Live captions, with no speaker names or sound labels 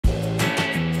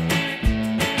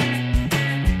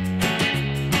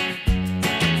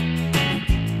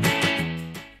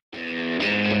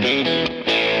Hi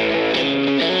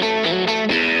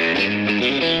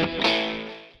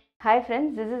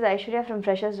friends, this is Aishwarya from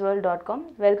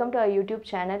freshersworld.com. Welcome to our YouTube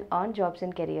channel on jobs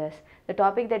and careers. The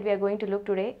topic that we are going to look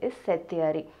today is set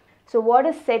theory. So what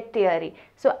is set theory?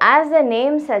 So as the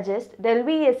name suggests, there will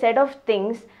be a set of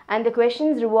things and the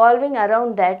questions revolving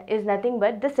around that is nothing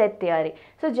but the set theory.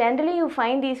 So generally you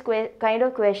find these kind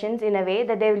of questions in a way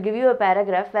that they will give you a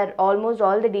paragraph where almost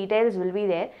all the details will be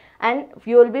there and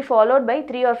you will be followed by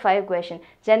 3 or 5 questions.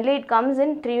 Generally it comes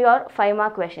in 3 or 5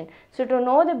 mark question. So to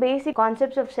know the basic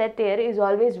concepts of set theory is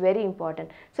always very important.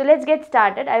 So let's get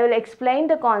started. I will explain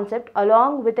the concept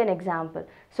along with an example.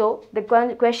 So the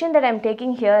question that I am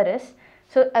taking here is,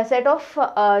 so a set of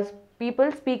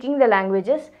people speaking the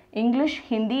languages English,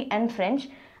 Hindi and French,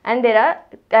 and I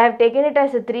have taken it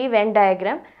as a 3 Venn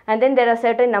diagram and then there are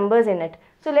certain numbers in it.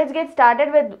 So let's get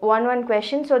started with one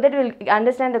question so that we'll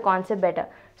understand the concept better.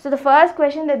 So the first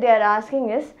question that they are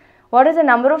asking is, what is the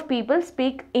number of people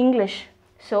speak English?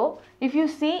 So if you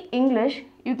see English,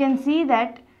 you can see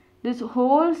that this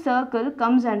whole circle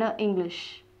comes under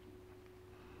English.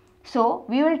 So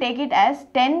we will take it as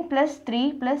 10 plus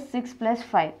 3 plus 6 plus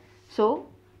 5. So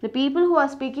the people who are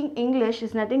speaking English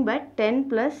is nothing but 10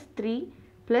 plus 3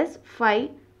 plus 5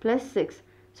 plus 6.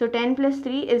 So 10 plus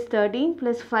 3 is 13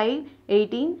 plus 5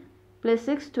 18 plus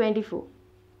 6 24.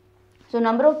 So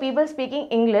number of people speaking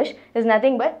English is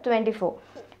nothing but 24.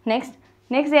 Next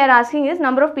they are asking is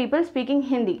number of people speaking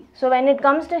Hindi. So when it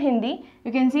comes to Hindi,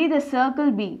 you can see the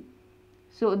circle B.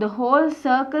 So the whole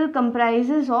circle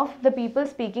comprises of the people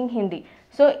speaking Hindi.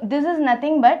 So this is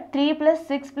nothing but 3 plus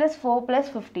 6 plus 4 plus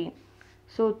 15.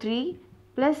 So 3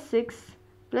 plus 6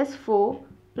 plus 4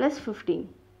 plus 15.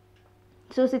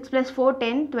 So 6 plus 4,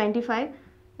 10, 25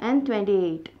 and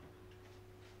 28.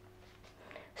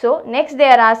 So next they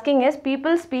are asking is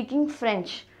people speaking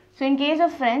French. So in case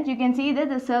of French, you can see that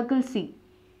the circle C,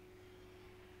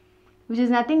 which is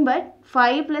nothing but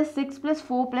 5 plus 6 plus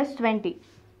 4 plus 20.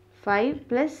 5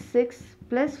 plus 6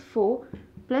 plus 4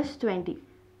 plus 20.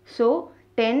 So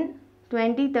 10,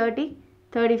 20, 30,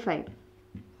 35.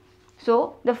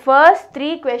 So the first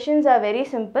 3 questions are very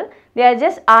simple. They are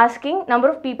just asking number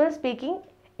of people speaking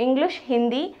English,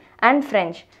 Hindi and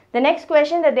French. The next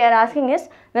question that they are asking is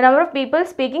the number of people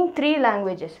speaking 3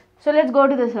 languages. So let's go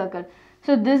to the circle.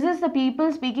 So this is the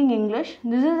people speaking English,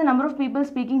 this is the number of people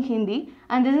speaking Hindi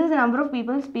and this is the number of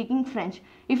people speaking French.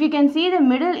 If you can see the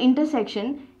middle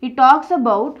intersection, it talks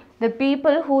about the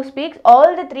people who speak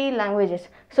all the 3 languages.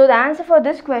 So the answer for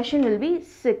this question will be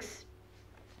 6.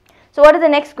 So what is the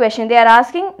next question? They are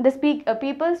asking the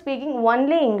people speaking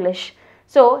only English.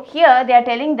 So here they are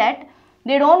telling that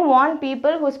they don't want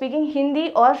people who are speaking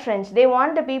Hindi or French. They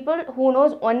want the people who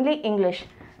knows only English.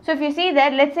 So if you see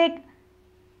that, let's say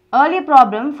earlier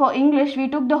problem for English we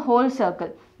took the whole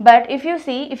circle. But if you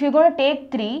see, if you're going to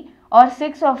take 3 or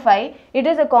 6 or 5, it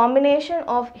is a combination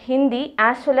of Hindi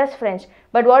as well as French.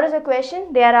 But what is the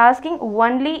question? They are asking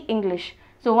only English.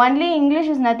 So only English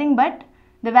is nothing but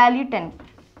the value 10.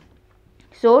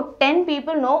 So 10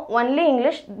 people know only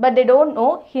English but they don't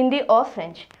know Hindi or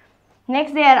French.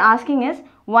 Next they are asking is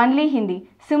only Hindi.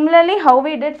 Similarly how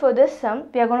we did for this sum,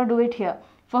 we are going to do it here.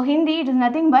 For Hindi it is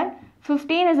nothing but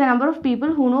 15 is the number of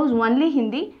people who knows only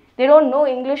Hindi. They don't know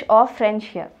English or French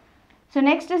here. So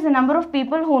next is the number of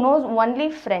people who knows only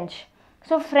French.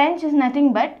 So French is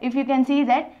nothing but, if you can see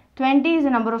that 20 is the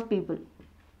number of people.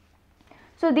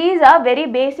 So these are very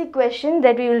basic questions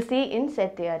that we will see in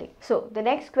set theory. So the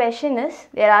next question is,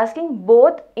 they are asking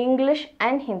both English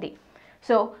and Hindi.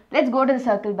 So let's go to the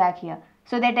circle back here.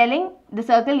 So they are telling the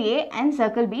circle A and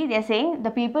circle B, they are saying the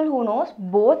people who knows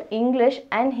both English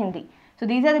and Hindi. So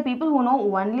these are the people who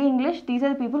know only English, these are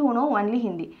the people who know only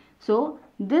Hindi. So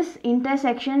this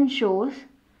intersection shows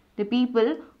the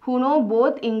people who know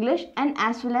both English and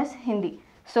as well as Hindi.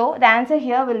 So the answer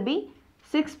here will be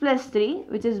 6 plus 3,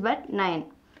 which is but 9.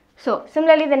 So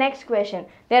similarly the next question,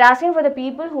 they are asking for the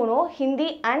people who know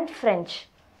Hindi and French.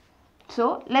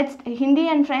 So Hindi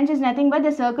and French is nothing but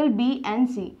the circle B and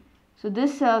C. So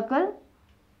this circle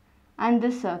and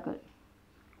this circle.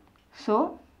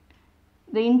 So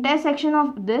the intersection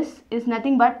of this is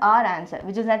nothing but our answer,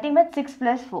 which is nothing but 6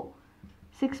 plus 4.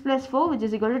 6 plus 4, which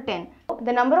is equal to 10.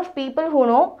 The number of people who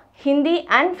know Hindi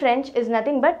and French is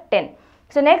nothing but 10.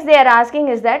 So next they are asking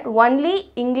is that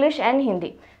only English and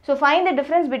Hindi. So find the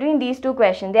difference between these 2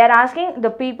 questions. They are asking the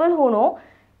people who know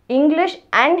English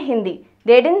and Hindi.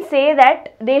 They didn't say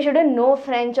that they shouldn't know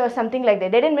French or something like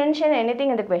that. They didn't mention anything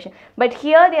in the question. But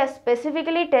here they are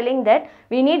specifically telling that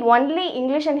we need only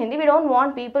English and Hindi. We don't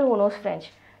want people who knows French.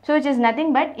 So which is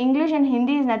nothing but English and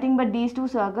Hindi is nothing but these 2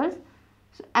 circles.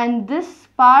 And this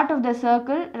part of the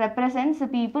circle represents the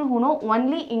people who know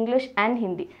only English and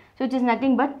Hindi. So it is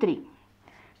nothing but 3.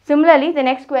 Similarly, the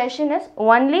next question is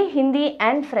only Hindi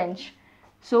and French.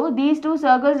 So these two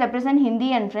circles represent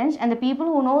Hindi and French, and the people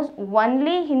who knows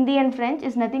only Hindi and French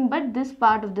is nothing but this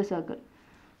part of the circle.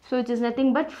 So it is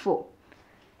nothing but 4.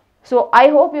 So I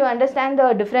hope you understand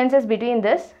the differences between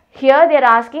this. Here they are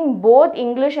asking both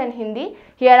English and Hindi.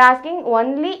 Here asking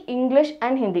only English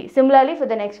and Hindi. Similarly for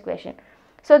the next question.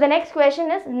 So the next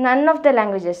question is none of the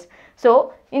languages.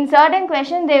 So in certain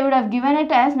question they would have given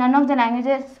it as none of the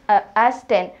languages as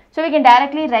 10. So we can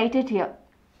directly write it here.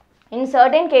 In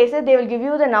certain cases they will give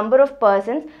you the number of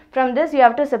persons. From this you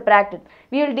have to subtract it.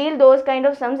 We will deal those kind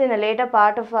of sums in a later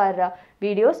part of our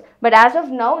videos. But as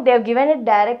of now they have given it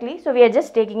directly. So we are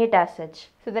just taking it as such.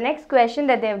 So the next question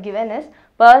that they have given is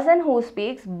person who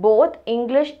speaks both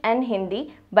English and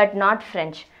Hindi but not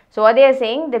French. So what they are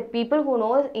saying, the people who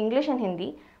know English and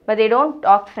Hindi but they don't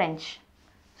talk French.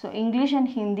 So English and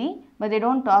Hindi but they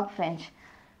don't talk French.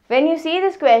 When you see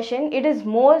this question, it is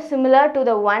more similar to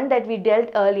the one that we dealt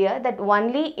earlier, that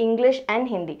only English and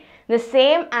Hindi. The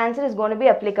same answer is going to be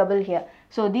applicable here.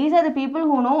 So these are the people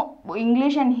who know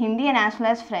English and Hindi and as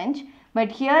well as French.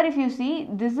 But here if you see,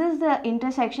 this is the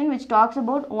intersection which talks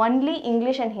about only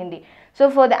English and Hindi.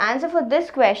 So for the answer for this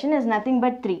question is nothing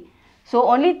but 3. So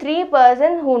only 3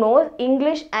 persons who knows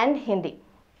English and Hindi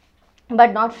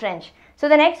but not French. So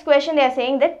the next question they are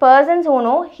saying that persons who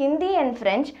know Hindi and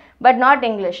French but not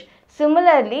English.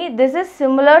 Similarly, this is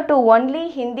similar to only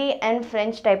Hindi and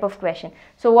French type of question.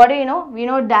 So what do you know? We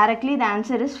know directly the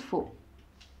answer is 4.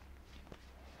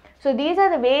 So these are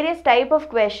the various type of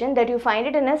question that you find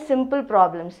it in a simple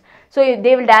problems. So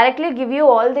they will directly give you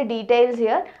all the details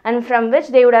here, and from which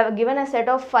they would have given a set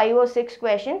of 5 or 6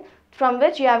 questions from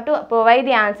which you have to provide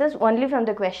the answers only from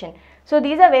the question. So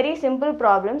these are very simple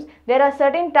problems. There are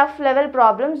certain tough level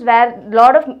problems where a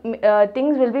lot of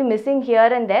things will be missing here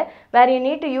and there, where you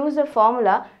need to use a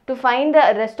formula to find the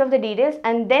rest of the details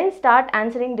and then start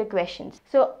answering the questions.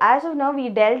 So as of now we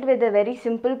dealt with a very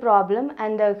simple problem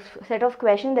and the set of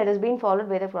questions that has been followed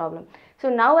by the problem. So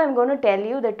now I am going to tell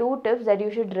you the 2 tips that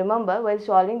you should remember while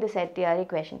solving the set theory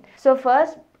question. So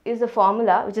first is the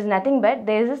formula, which is nothing but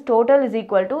there is this total is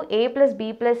equal to a plus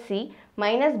b plus c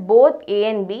minus both a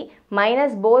and b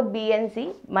minus both b and c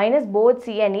minus both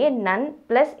c and a, none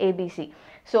plus abc.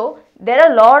 So there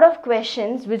are a lot of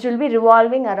questions which will be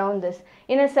revolving around this.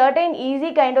 In a certain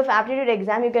easy kind of aptitude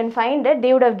exam, you can find that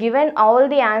they would have given all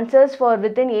the answers for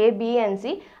within A, B and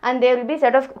C, and there will be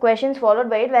set of questions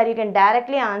followed by it where you can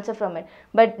directly answer from it.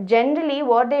 But generally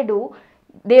what they do,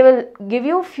 they will give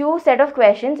you few set of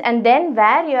questions and then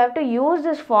where you have to use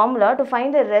this formula to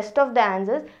find the rest of the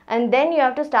answers, and then you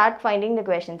have to start finding the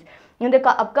questions. In the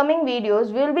upcoming videos,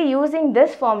 we will be using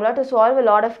this formula to solve a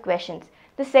lot of questions.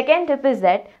 The second tip is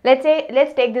that, let's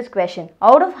take this question.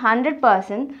 Out of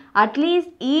 100%, at least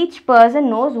each person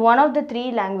knows one of the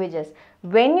 3 languages.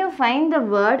 When you find the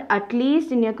word at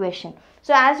least in your question,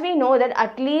 so as we know that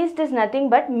at least is nothing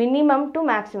but minimum to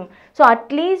maximum. So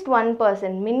at least one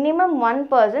person, minimum one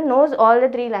person knows all the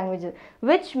 3 languages,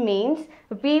 which means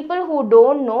people who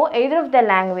don't know either of the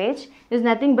language is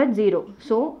nothing but 0.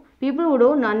 So people who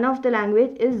know none of the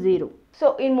language is 0.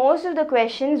 So in most of the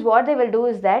questions what they will do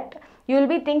is that you will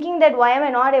be thinking that why am I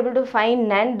not able to find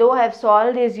none though I have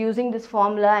solved this using this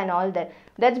formula and all that.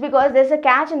 That's because there's a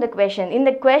catch in the question. In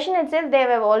the question itself, they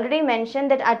have already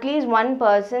mentioned that at least one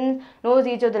person knows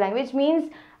each of the language, which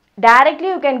means directly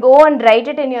you can go and write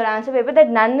it in your answer paper that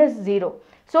none is 0.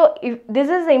 So this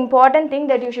is the important thing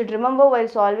that you should remember while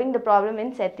solving the problem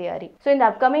in set theory. So in the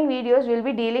upcoming videos, we'll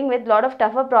be dealing with a lot of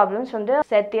tougher problems from the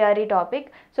set theory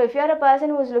topic. So if you are a person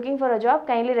who is looking for a job,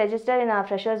 kindly register in our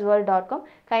freshersworld.com.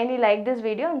 Kindly like this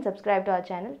video and subscribe to our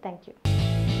channel. Thank you.